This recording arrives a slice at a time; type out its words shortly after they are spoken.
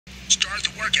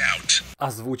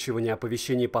Озвучивание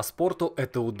оповещений по спорту —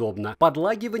 это удобно.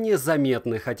 Подлагивание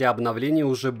заметны, хотя обновления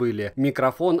уже были.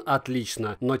 Микрофон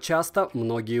отлично, но часто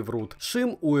многие врут.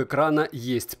 Шим у экрана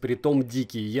есть, притом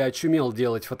дикий. Я очумел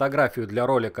делать фотографию для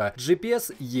ролика.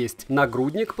 GPS есть.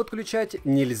 Нагрудник подключать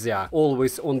нельзя.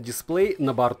 Always on display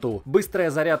на борту.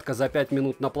 Быстрая зарядка за 5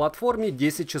 минут на платформе,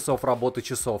 10 часов работы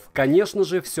часов. Конечно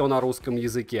же, все на русском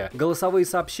языке. Голосовые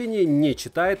сообщения не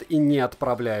читает и не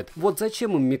отправляет. Вот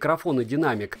зачем им микрофон и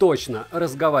динамик? Точно,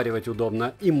 разговаривать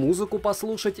удобно. И музыку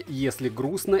послушать, если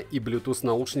грустно и Bluetooth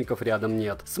наушников рядом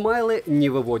нет. Смайлы не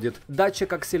выводит.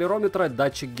 Датчик акселерометра,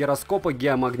 датчик гироскопа,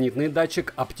 геомагнитный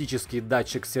датчик, оптический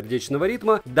датчик сердечного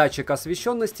ритма, датчик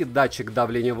освещенности, датчик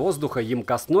давления воздуха,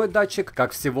 емкостной датчик,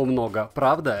 как всего много,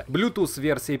 правда? Bluetooth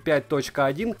версии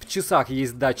 5.1, в часах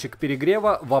есть датчик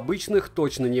перегрева, в обычных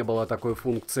точно не было такой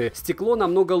функции. Стекло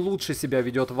намного лучше себя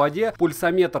ведет в воде,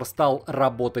 пульсометр стал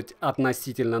работать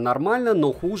относительно нормально,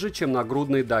 но хуже, чем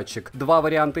нагрудный датчик. Два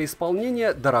варианта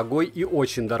исполнения, дорогой и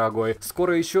очень дорогой.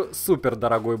 Скоро еще супер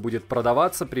дорогой будет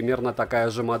продаваться примерно такая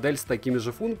же модель с такими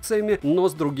же функциями, но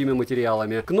с другими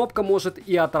материалами. Кнопка может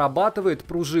и отрабатывает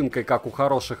пружинкой, как у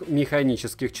хороших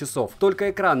механических часов, только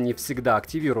экран не всегда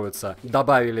активируется.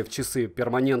 Добавили в часы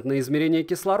перманентное измерение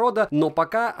кислорода, но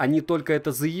пока они только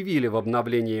это заявили в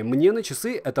обновлении. Мне на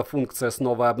часы эта функция с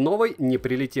новой обновой не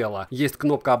прилетела. Есть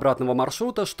кнопка обратного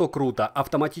маршрута, что круто.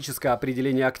 Автоматическое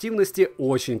определение активности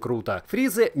очень круто.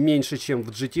 Фризы меньше, чем в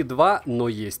GT2, но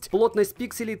есть. Плотность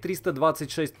пикселей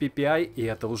 326 ppi, и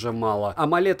это уже мало.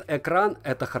 AMOLED экран —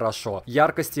 это хорошо.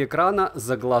 Яркости экрана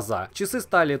за глаза. Часы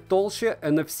стали толще,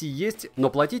 NFC есть, но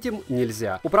платить им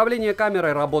нельзя. Управление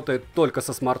камерой работает только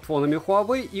со смартфонами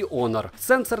Huawei и Honor.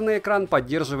 Сенсорный экран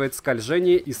поддерживает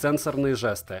скольжение и сенсорные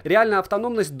жесты. Реальная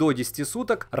автономность до 10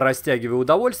 суток, растягивая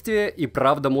удовольствие, и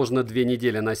правда можно 2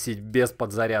 недели носить без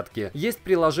подзарядки. Есть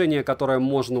приложение, которое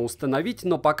можно установить,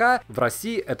 но пока в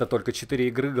России это только 4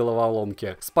 игры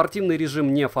головоломки. Спортивный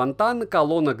режим не фонтан,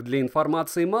 колонок для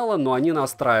информации мало, но они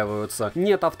настраиваются.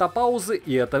 Нет автопаузы,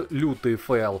 и это лютый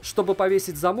фейл. Чтобы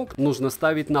повесить замок, нужно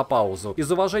ставить на паузу.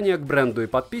 Из уважения к бренду и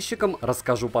подписчикам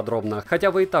расскажу подробно,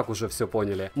 хотя вы и так уже все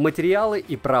поняли. Материалы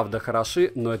и правда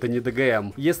хороши, но это не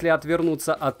ДГМ. Если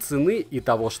отвернуться от цены и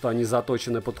того, что они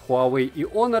заточены под Huawei и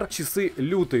Honor, часы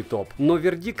лютый топ. Но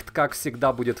вердикт, как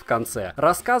всегда, будет в конце.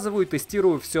 Рассказываю и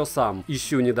тестирую все сам.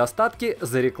 Ищу недостатки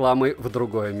за рекламой в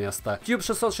другое место. Tube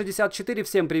 664,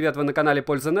 всем привет, вы на канале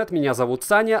Польза.нет, меня зовут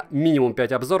Саня. Минимум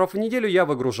 5 обзоров в неделю я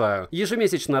выгружаю.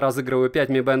 Ежемесячно разыгрываю 5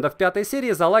 ми-бендов 5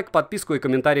 серии за лайк, подписку и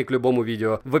комментарий к любому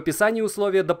видео. В описании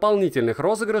условия дополнительных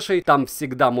розыгрышей, там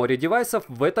всегда море девайсов,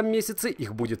 в этом месяце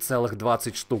их будет целых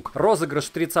 20 штук. Розыгрыш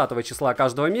 30 числа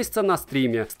каждого месяца на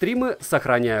стриме. Стримы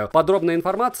сохраняю. Подробная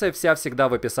информация вся всегда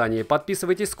в описании.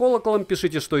 Подписывайтесь с колоколом,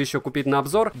 пишите, что еще купить на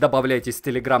обзор, добавляйтесь в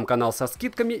телеграм-канал со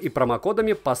скидками и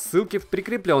промокодами по ссылке в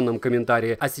прикрепленном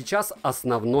комментарии. А сейчас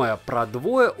основное про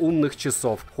двое умных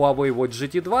часов. Huawei Watch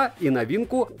GT2 и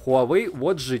новинку Huawei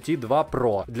Watch GT2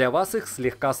 Pro. Для вас их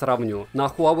слегка сравню. На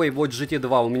Huawei Watch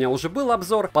GT2 у меня уже был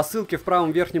обзор, по ссылке в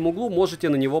правом верхнем углу можете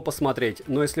на него посмотреть,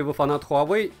 но если вы фанат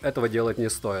Huawei, этого делать не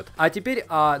стоит. А теперь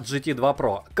о GT2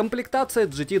 Pro. Комплектация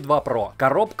GT2 Pro.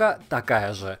 Коробка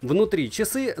такая же. Внутри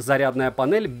часы, зарядная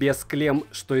панель без клемм,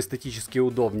 что эстетически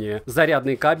удобнее.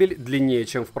 Зарядный кабель длиннее,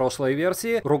 чем в прошлой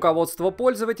версии. Руководство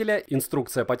пользователя,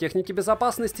 инструкция по технике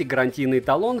безопасности, гарантийный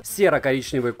талон,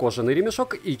 серо-коричневый кожаный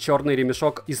ремешок и черный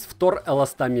ремешок из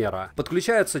втор-эластомера.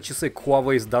 Подключаются часы к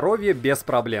Huawei Здоровье без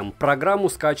проблем. Программу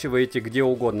скачиваете где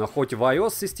угодно, хоть в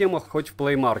iOS-системах, хоть в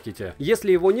Play Market.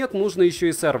 Если его нет, нужно еще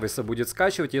и сервисы будет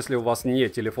скачивать, если у вас не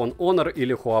телефон Honor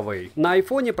или Huawei. На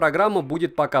iPhone программа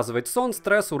будет показывать сон,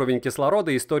 стресс, уровень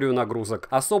кислорода и историю нагрузок.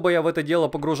 Особо я в это дело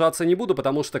погружаться не буду,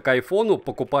 потому что к iPhone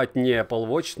покупать не Apple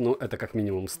Watch, ну это как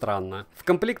минимум странно. В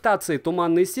комплектации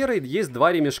туманный серый есть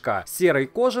два ремешка. Серый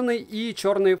кожаный и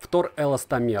черный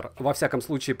втор-эластомер. Во всяком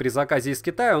случае при заказе из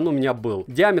Китая он у меня был.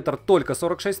 Диаметр только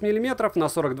 46 мм, на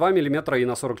 42 мм и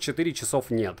на 44 часов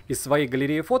нет. Из своей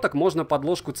галереи фоток можно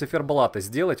подложку циферблата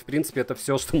сделать. В принципе это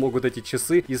все, что могут эти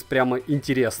часы из прямо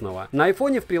интересного. На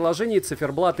iPhone в приложении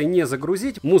циферблаты не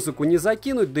загрузить, музыку не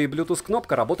закинуть, да и Bluetooth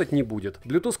кнопка работать не будет.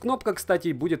 Bluetooth кнопка,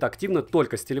 кстати, будет активна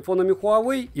только с телефонами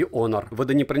Huawei и Honor.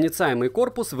 Водонепроницаемый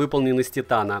корпус выполнен из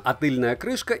титана, а тыльная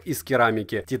крышка из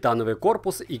керамики. Титановый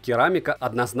корпус и керамика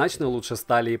однозначно лучше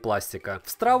стали и пластика. В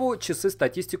Страву часы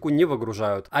статистику не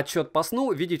выгружают. Отчет по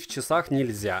сну видеть в часах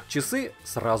нельзя. Часы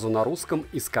сразу на русском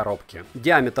из коробки.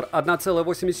 Диаметр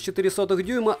 1,84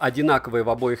 дюйма, одинаковые в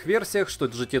обоих версиях, что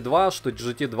GT2, что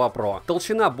GT2 Pro.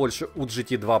 Толщина больше у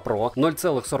GT2 Pro,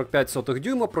 0,45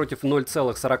 дюйма против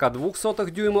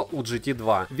 0,42 дюйма у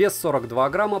GT2. Вес 42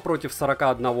 грамма против 40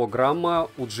 41 грамма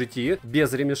у GT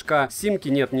без ремешка. Симки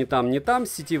нет ни там, ни там.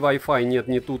 Сети Wi-Fi нет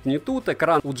ни тут, ни тут.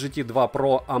 Экран у GT2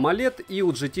 Pro AMOLED и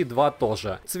у GT2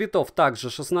 тоже. Цветов также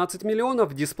 16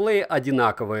 миллионов. Дисплеи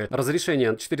одинаковые.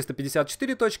 Разрешение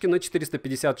 454 точки на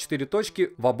 454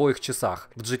 точки в обоих часах.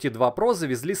 В GT2 Pro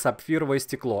завезли сапфировое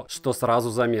стекло, что сразу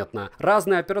заметно.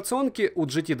 Разные операционки у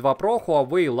GT2 Pro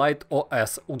HUAWEI Light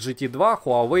OS, у GT2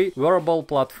 HUAWEI Wearable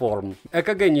Platform.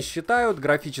 ЭКГ не считают,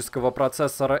 графического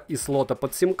процессора и слота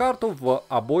под сим-карту в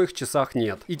обоих часах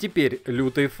нет. И теперь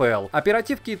лютый фейл.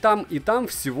 Оперативки и там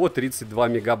всего 32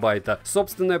 мегабайта.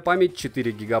 Собственная память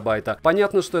 4 гигабайта.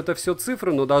 Понятно, что это все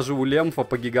цифры, но даже у лемфа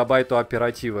по гигабайту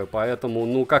оперативы, поэтому,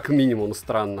 ну, как минимум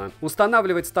странно.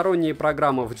 Устанавливать сторонние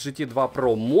программы в GT2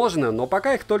 Pro можно, но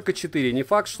пока их только 4. Не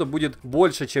факт, что будет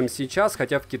больше, чем сейчас,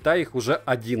 хотя в Китае их уже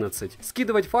 11.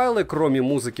 Скидывать файлы, кроме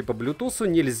музыки по Bluetooth,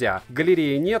 нельзя.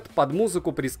 Галереи нет, под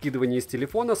музыку при скидывании с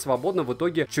телефона свободно в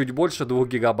итоге чуть больше 2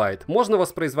 гигабайт. Можно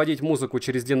воспроизводить музыку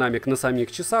через динамик на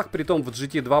самих часах, притом в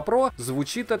GT2 Pro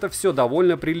звучит это все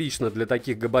довольно прилично для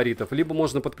таких габаритов. Либо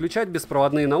можно подключать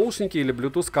беспроводные наушники или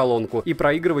Bluetooth колонку и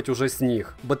проигрывать уже с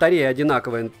них. Батарея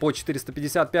одинаковая по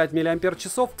 455 мАч,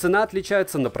 цена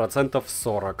отличается на процентов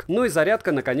 40. Ну и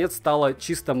зарядка наконец стала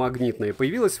чисто магнитной.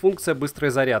 Появилась функция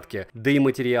быстрой зарядки. Да и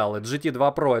материалы.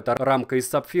 GT2 Pro это рамка из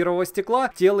сапфирового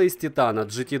стекла, тело из титана.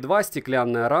 GT2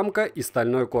 стеклянная рамка и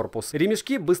стальной корпус.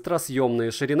 Ремешки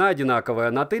быстросъемные, ширина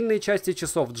одинаковая. На тыльной части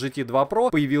часов GT2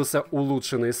 Pro появился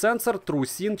улучшенный сенсор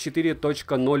TrueSyn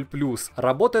 4.0+.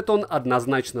 Работает он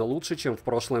однозначно лучше, чем в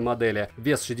прошлой модели.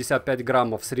 Вес 65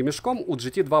 граммов с ремешком у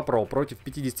GT2 Pro против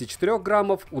 54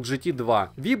 граммов у GT2.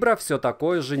 Вибро все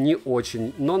такое же не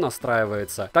очень, но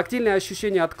настраивается. Тактильное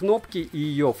ощущение от кнопки и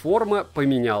ее форма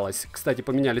поменялось. Кстати,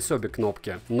 поменялись обе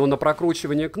кнопки. Но на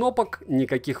прокручивание кнопок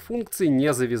никаких функций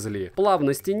не завезли.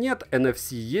 Плавности нет,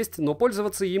 NFC есть, но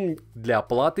пользоваться им для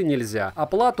оплаты нельзя.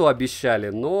 Оплату обещали,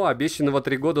 но обещанного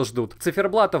 3 года ждут.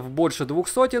 Циферблатов больше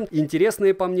 200,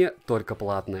 интересные по мне только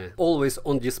платные. Always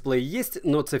on Display есть,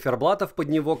 но циферблатов под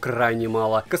него крайне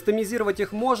мало. Кастомизировать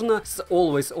их можно, с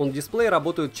Always on Display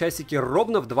работают часики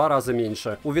ровно в 2 раза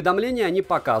меньше. Уведомления они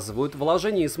показывают,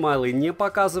 вложения и смайлы не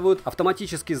показывают,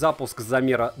 автоматический запуск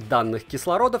замера данных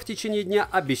кислорода в течение дня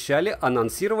обещали,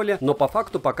 анонсировали, но по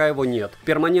факту пока его нет.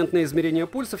 Перманентное измерение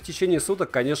пульса в течение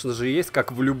суток, конечно же, есть,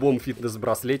 как в любом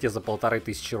фитнес-браслете за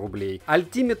 1500 рублей.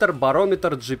 Альтиметр,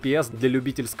 барометр, GPS для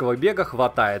любительского бега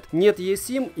хватает. Нет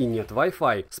eSIM и нет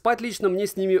Wi-Fi. Спать лично мне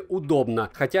с ними удобно,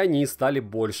 хотя они и стали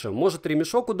больше. Может,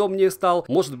 ремешок удобнее стал,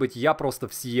 может быть, я просто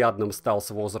всеядным стал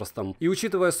с возрастом. И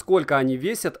учитывая, сколько они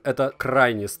весят, это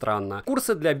крайне странно.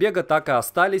 Курсы для бега так и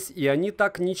остались, и они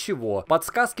так ничего.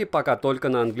 Подсказки пока только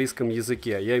на английском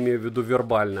языке, я имею в виду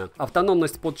вербально.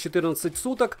 Автономность под 14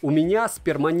 суток. У меня с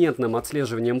перманентным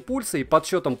отслеживанием пульса и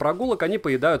подсчетом прогулок они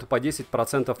поедают по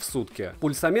 10% в сутки.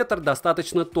 Пульсометр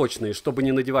достаточно точный, чтобы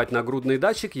не надевать нагрудный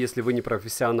датчик, если вы не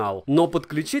профессионал. Но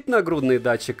подключить нагрудный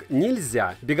датчик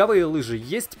нельзя. Беговые лыжи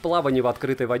есть, плавание в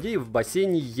открытой воде и в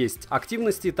бассейне есть.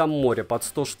 Активности там море под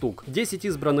 100 штук. 10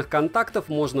 избранных контактов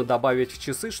можно добавить в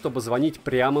часы, чтобы звонить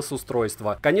прямо с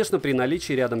устройства. Конечно, при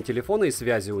наличии рядом телефона и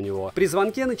связи у него. При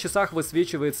звонке на часах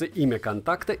высвечивается имя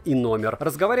контакта и номер.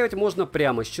 Разговаривать можно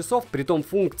прямо с часов, притом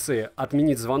функции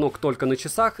отменить звонок только на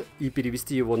часах и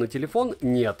перевести его на телефон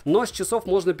нет. Но с часов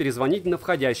можно перезвонить на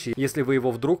входящий, если вы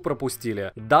его вдруг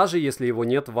пропустили, даже если его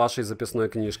нет в вашей записной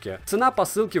книжке. Цена по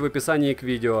ссылке в описании к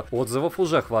видео. Отзывов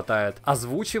уже хватает.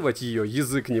 Озвучивать ее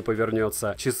язык не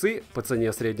повернется. Часы по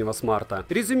цене среднего смарта.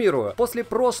 Резюмирую. После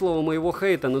прошлого моего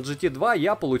хейта на GT2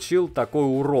 я получил такой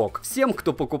урок. Всем,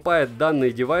 кто покупает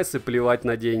данные девайсы, плевать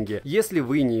на деньги. Если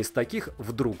вы не из таких,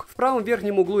 вдруг. В правом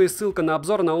верхнем углу есть ссылка на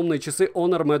обзор на умные часы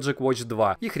Honor Magic Watch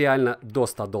 2. Их реально до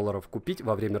 $100 купить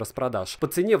во время распродаж. По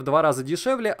цене в 2 раза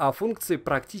дешевле, а функции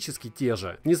практически те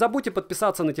же. Не забудьте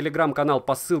подписаться на телеграм-канал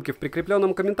по ссылке в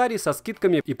прикрепленном комментарии со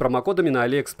скидками и промокодами на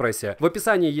Алиэкспрессе. В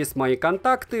описании есть мои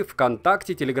контакты,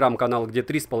 ВКонтакте, телеграм-канал, где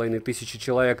 3500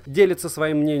 человек делятся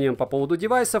своим мнением по поводу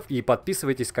девайсов, и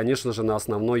подписывайтесь, конечно же, на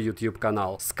основной YouTube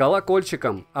канал. С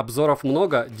колокольчиком. Обзоров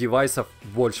много, девайсов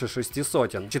больше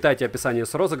 600. Читайте описание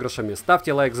с розыгрышами,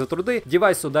 ставьте лайк за труды,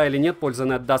 девайс сюда или нет, польза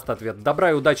не отдаст ответ.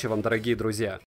 Добра и удачи вам, дорогие друзья!